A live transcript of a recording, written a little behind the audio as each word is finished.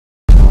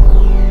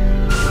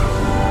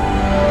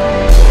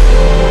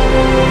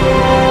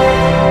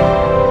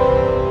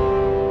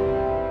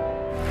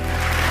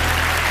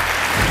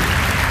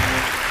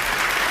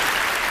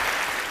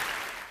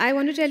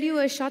want to tell you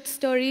a short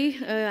story.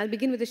 I'll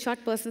begin with a short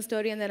personal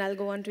story, and then I'll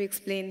go on to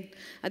explain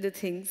other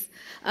things.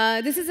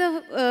 This is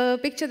a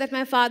picture that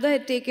my father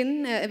had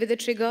taken with a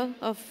trigger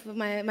of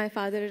my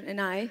father and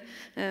I,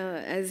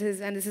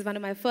 and this is one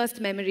of my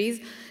first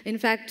memories. In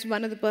fact,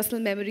 one of the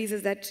personal memories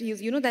is that,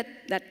 you know that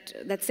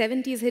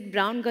 70s hit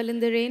Brown Girl in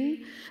the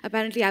Rain?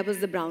 Apparently, I was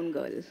the brown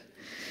girl.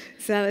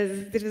 So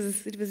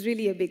it was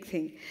really a big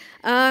thing.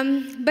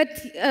 But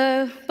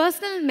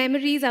personal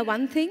memories are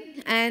one thing,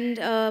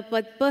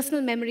 but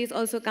personal memories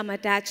also come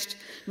attached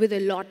with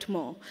a lot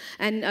more.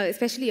 And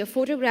especially a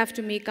photograph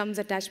to me comes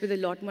attached with a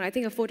lot more. I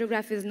think a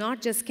photograph is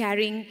not just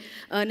carrying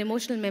an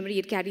emotional memory,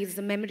 it carries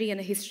the memory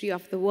and a history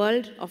of the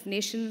world, of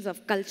nations,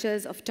 of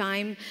cultures, of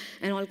time,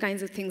 and all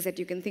kinds of things that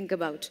you can think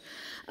about.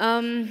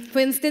 For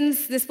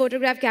instance, this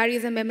photograph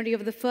carries a memory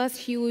of the first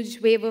huge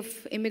wave of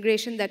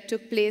immigration that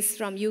took place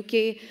from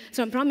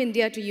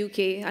India to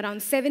UK.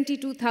 Around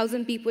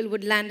 72,000 people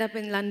would land up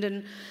in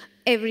London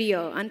every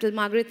year until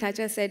Margaret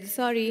Thatcher said,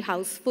 sorry,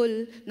 house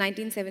full.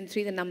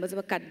 1973, the numbers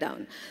were cut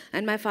down.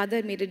 And my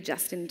father made it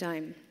just in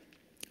time.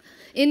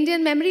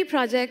 Indian Memory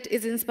Project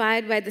is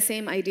inspired by the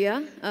same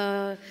idea.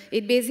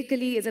 It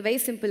basically is a very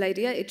simple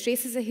idea. It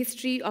traces a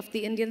history of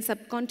the Indian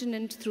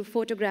subcontinent through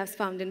photographs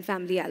found in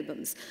family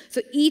albums.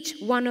 So each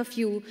one of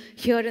you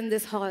here in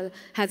this hall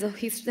has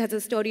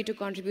a story to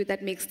contribute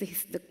that makes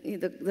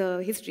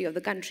the history of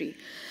the country.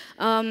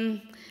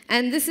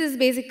 And this is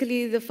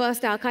basically the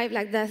first archive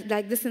like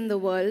this in the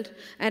world.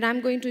 And I'm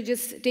going to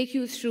just take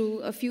you through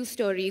a few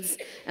stories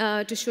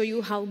to show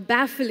you how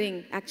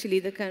baffling,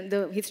 actually,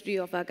 the history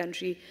of our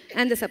country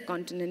and the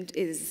subcontinent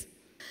is.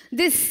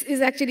 This is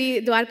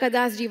actually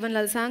Dwarkadas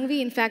Jivanlal Sangvi.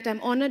 In fact, I'm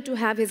honored to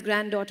have his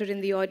granddaughter in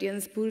the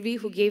audience, Purvi,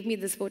 who gave me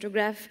this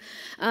photograph.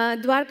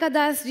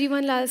 Dwarkadas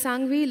Jivanlal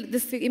Sangvi,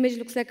 this image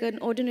looks like an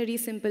ordinary,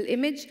 simple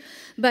image,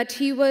 but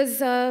he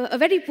was a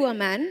very poor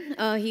man.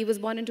 He was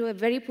born into a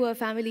very poor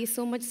family,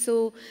 so much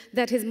so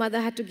that his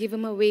mother had to give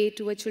him away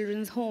to a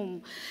children's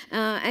home.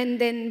 And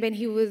then when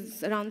he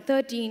was around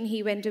 13,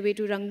 he went away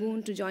to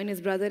Rangoon to join his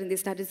brother, and they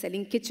started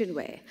selling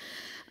kitchenware.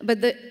 But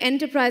the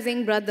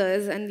enterprising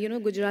brothers, and you know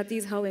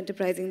Gujaratis, how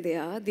enterprising they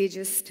are, they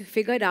just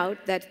figured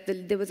out that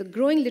there was a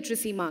growing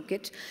literacy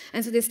market,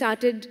 and so they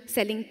started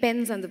selling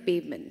pens on the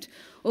pavement.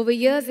 Over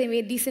years, they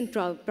made decent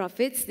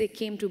profits. They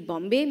came to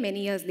Bombay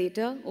many years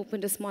later,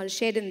 opened a small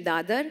shed in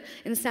Dadar,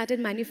 and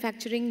started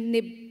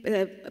manufacturing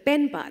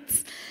pen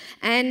parts.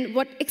 And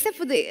except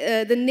for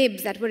the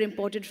nibs that were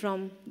imported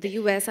from the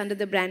US under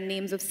the brand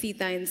names of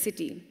Sita and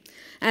City.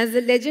 As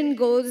the legend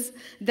goes,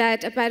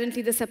 that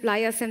apparently the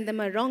supplier sent them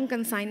a wrong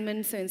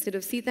consignment, so instead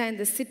of Sita and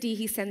the City,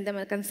 he sent them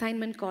a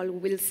consignment called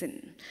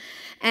Wilson.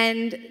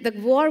 And the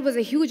war was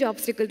a huge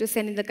obstacle to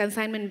sending the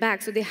consignment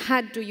back, so they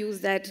had to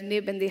use that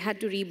nib and they had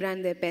to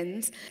rebrand their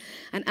pens.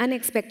 And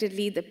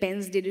unexpectedly, the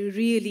pens did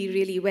really,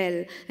 really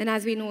well. And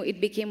as we know, it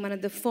became one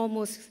of the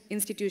foremost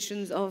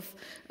institutions of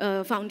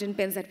fountain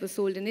pens that were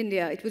sold in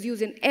India. It was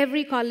used in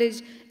every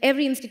college,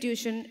 every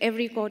institution,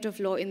 every court of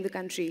law in the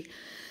country.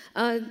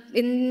 By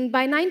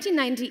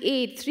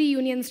 1998, 3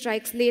 union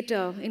strikes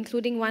later,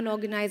 including one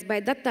organized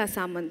by Datta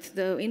Samant,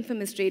 the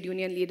infamous trade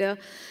union leader,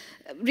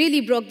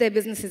 really broke their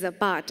businesses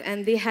apart,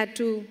 and they had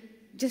to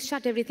just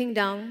shut everything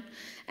down,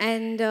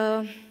 and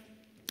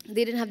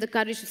they didn't have the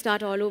courage to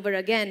start all over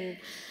again.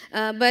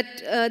 But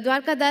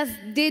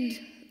Dwarkadas did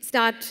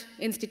start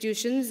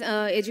institutions,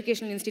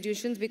 educational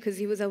institutions, because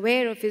he was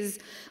aware of his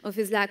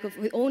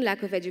own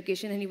lack of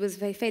education, and he was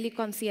fairly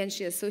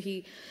conscientious, so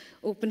he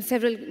opened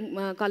several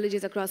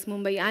colleges across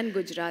Mumbai and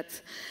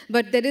Gujarat.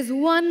 But there is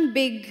one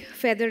big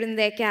feather in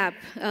their cap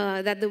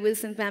that the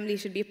Wilson family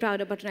should be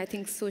proud about, and I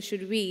think so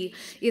should we,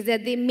 is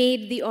that they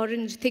made the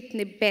orange thick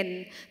nib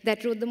pen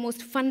that wrote the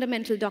most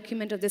fundamental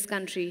document of this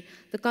country,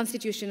 the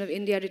Constitution of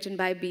India, written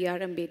by B.R.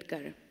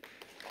 Ambedkar.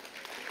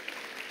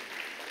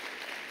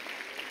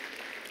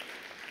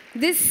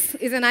 This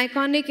is an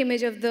iconic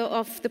image of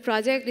the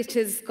project. It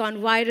has gone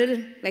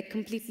viral, like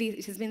completely.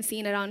 It has been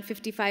seen around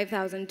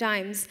 55,000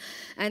 times.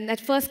 And at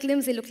first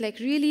glimpse, they look like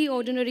really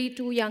ordinary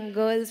 2 young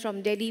girls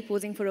from Delhi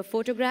posing for a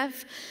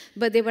photograph.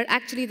 But they were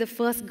actually the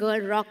first girl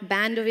rock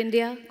band of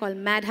India, called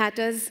Mad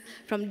Hatters,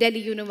 from Delhi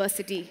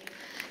University,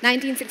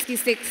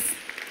 1966.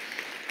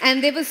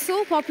 And they were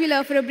so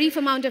popular for a brief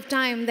amount of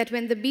time that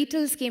when the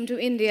Beatles came to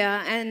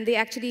India, and they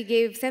actually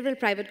gave several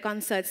private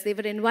concerts, they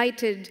were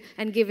invited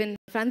and given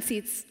front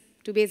seats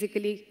to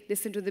basically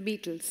listen to the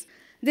Beatles.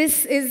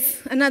 This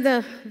is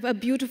a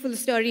beautiful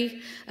story.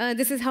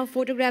 This is how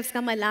photographs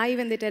come alive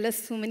and they tell us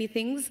so many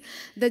things.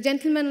 The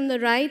gentleman on the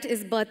right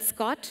is Bert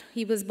Scott.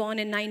 He was born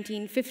in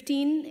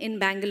 1915 in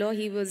Bangalore.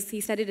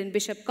 He studied in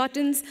Bishop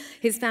Cotton's.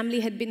 His family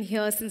had been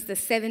here since the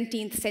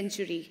 17th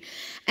century.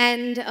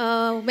 And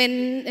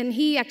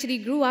he actually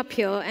grew up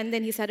here, and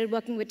then he started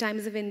working with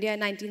Times of India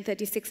in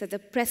 1936 as a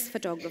press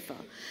photographer.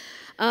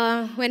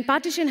 When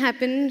partition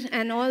happened,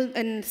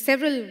 and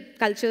several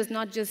cultures,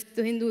 not just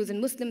the Hindus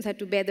and Muslims, had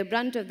to bear the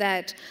brunt of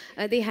that,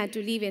 they had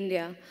to leave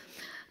India.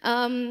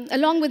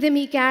 Along with him,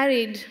 he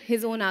carried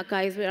his own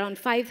archives, around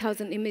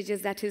 5,000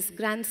 images that his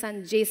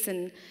grandson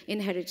Jason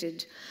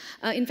inherited.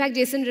 In fact,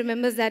 Jason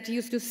remembers that he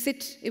used to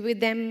sit with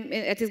them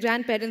at his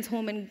grandparents'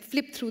 home and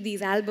flip through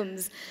these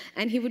albums.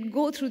 And he would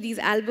go through these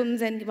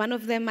albums, and one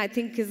of them, I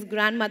think his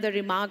grandmother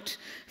remarked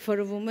for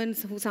a woman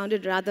who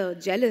sounded rather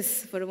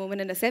jealous, for a woman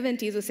in her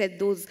 70s, who said,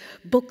 "Those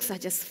books are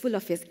just full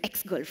of his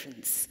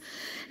ex-girlfriends."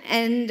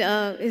 And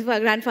his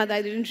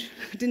grandfather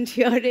didn't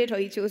hear it, or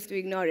he chose to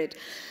ignore it.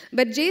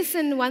 But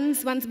Jason,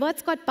 once Bert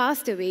Scott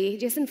passed away,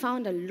 Jason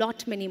found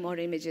many more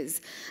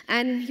images.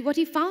 And what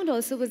he found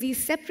also was these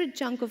separate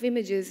chunk of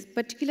images,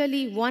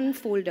 particularly one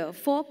folder,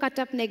 4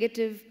 cut-up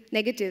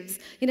negatives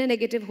in a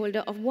negative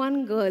holder of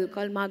one girl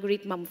called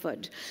Marguerite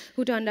Mumford,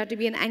 who turned out to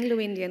be an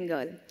Anglo-Indian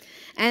girl.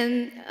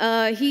 And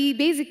he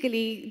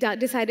basically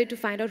decided to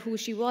find out who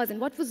she was.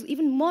 And what was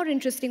even more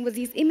interesting was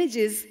these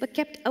images were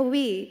kept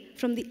away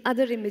from the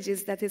other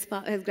images that his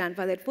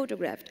grandfather had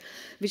photographed,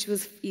 which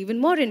was even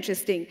more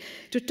interesting.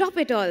 To top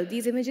it all,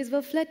 these images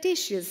were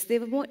flirtatious. They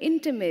were more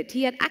intimate.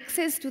 He had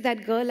access to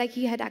that girl like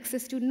he had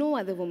access to no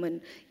other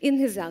woman in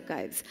his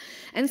archives.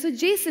 And so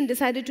Jason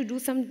decided to do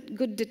some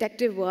good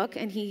detective work,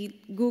 and he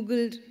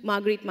Googled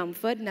Marguerite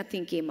Mumford.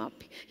 Nothing came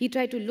up. He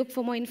tried to look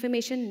for more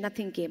information.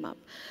 Nothing came up.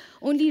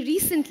 Only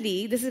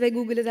recently, this is where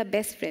Google is our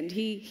best friend,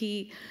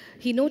 he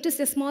noticed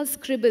a small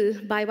scribble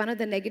by one of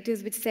the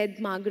negatives which said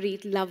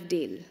Marguerite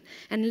Lovedale.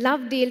 And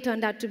Lovedale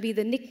turned out to be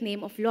the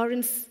nickname of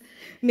Lawrence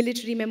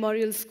Military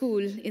Memorial School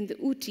in the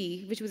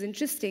Ooty, which was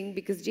interesting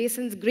because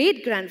Jason's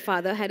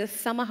great-grandfather had a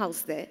summer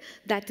house there.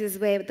 That is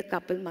where the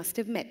couple must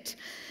have met.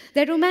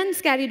 Their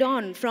romance carried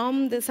on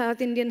from the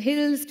South Indian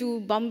hills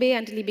to Bombay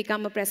until he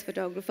became a press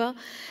photographer.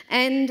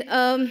 And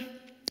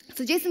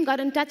so Jason got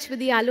in touch with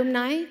the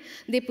alumni.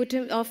 They put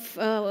him of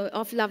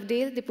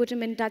Lovedale. They put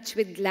him in touch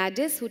with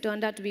Gladys, who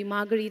turned out to be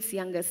Marguerite's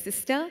younger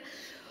sister,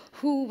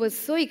 who was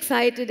so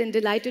excited and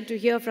delighted to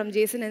hear from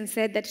Jason and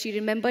said that she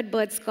remembered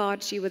Bert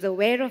Scott, she was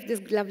aware of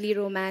this lovely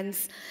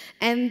romance,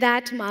 and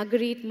that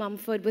Marguerite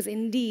Mumford was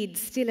indeed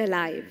still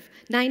alive,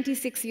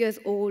 96 years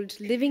old,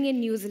 living in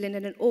New Zealand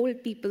in an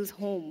old people's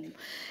home.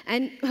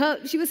 And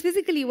she was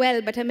physically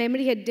well, but her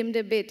memory had dimmed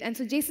a bit. And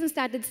so Jason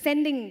started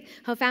sending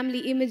her family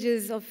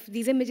images of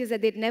these images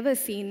that they'd never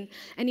seen,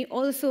 and he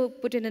also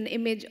put in an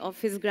image of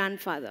his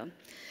grandfather.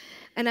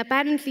 And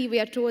apparently, we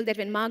are told that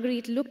when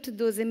Marguerite looked at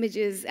those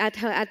images, at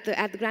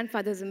the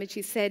grandfather's image,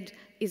 she said,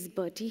 "Is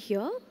Bertie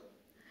here?"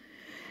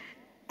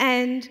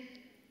 And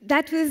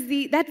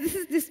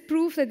this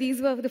proof that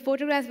the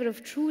photographs were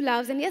of true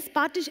loves. And yes,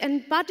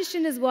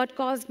 partition is what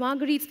caused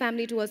Marguerite's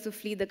family to also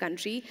flee the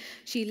country.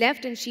 She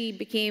left and she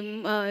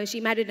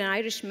married an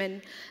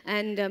Irishman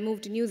and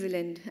moved to New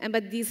Zealand.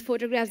 But these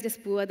photographs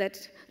just prove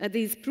that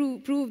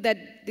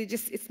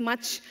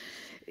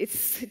it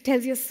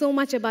tells you so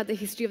much about the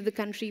history of the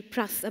country,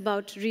 plus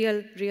about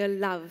real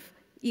love,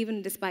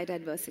 even despite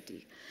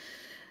adversity.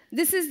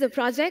 This is the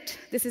project.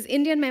 This is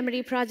Indian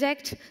Memory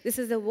Project. This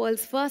is the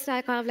world's first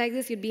archive like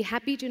this. You'd be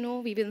happy to know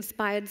we've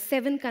inspired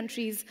 7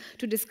 countries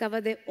to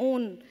discover their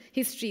own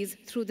histories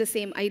through the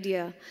same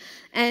idea.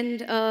 And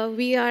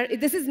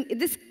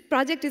this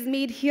project is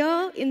made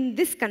here in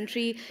this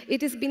country.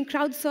 It has been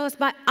crowdsourced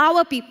by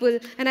our people,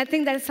 and I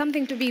think that is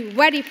something to be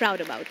very proud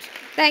about.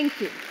 Thank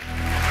you.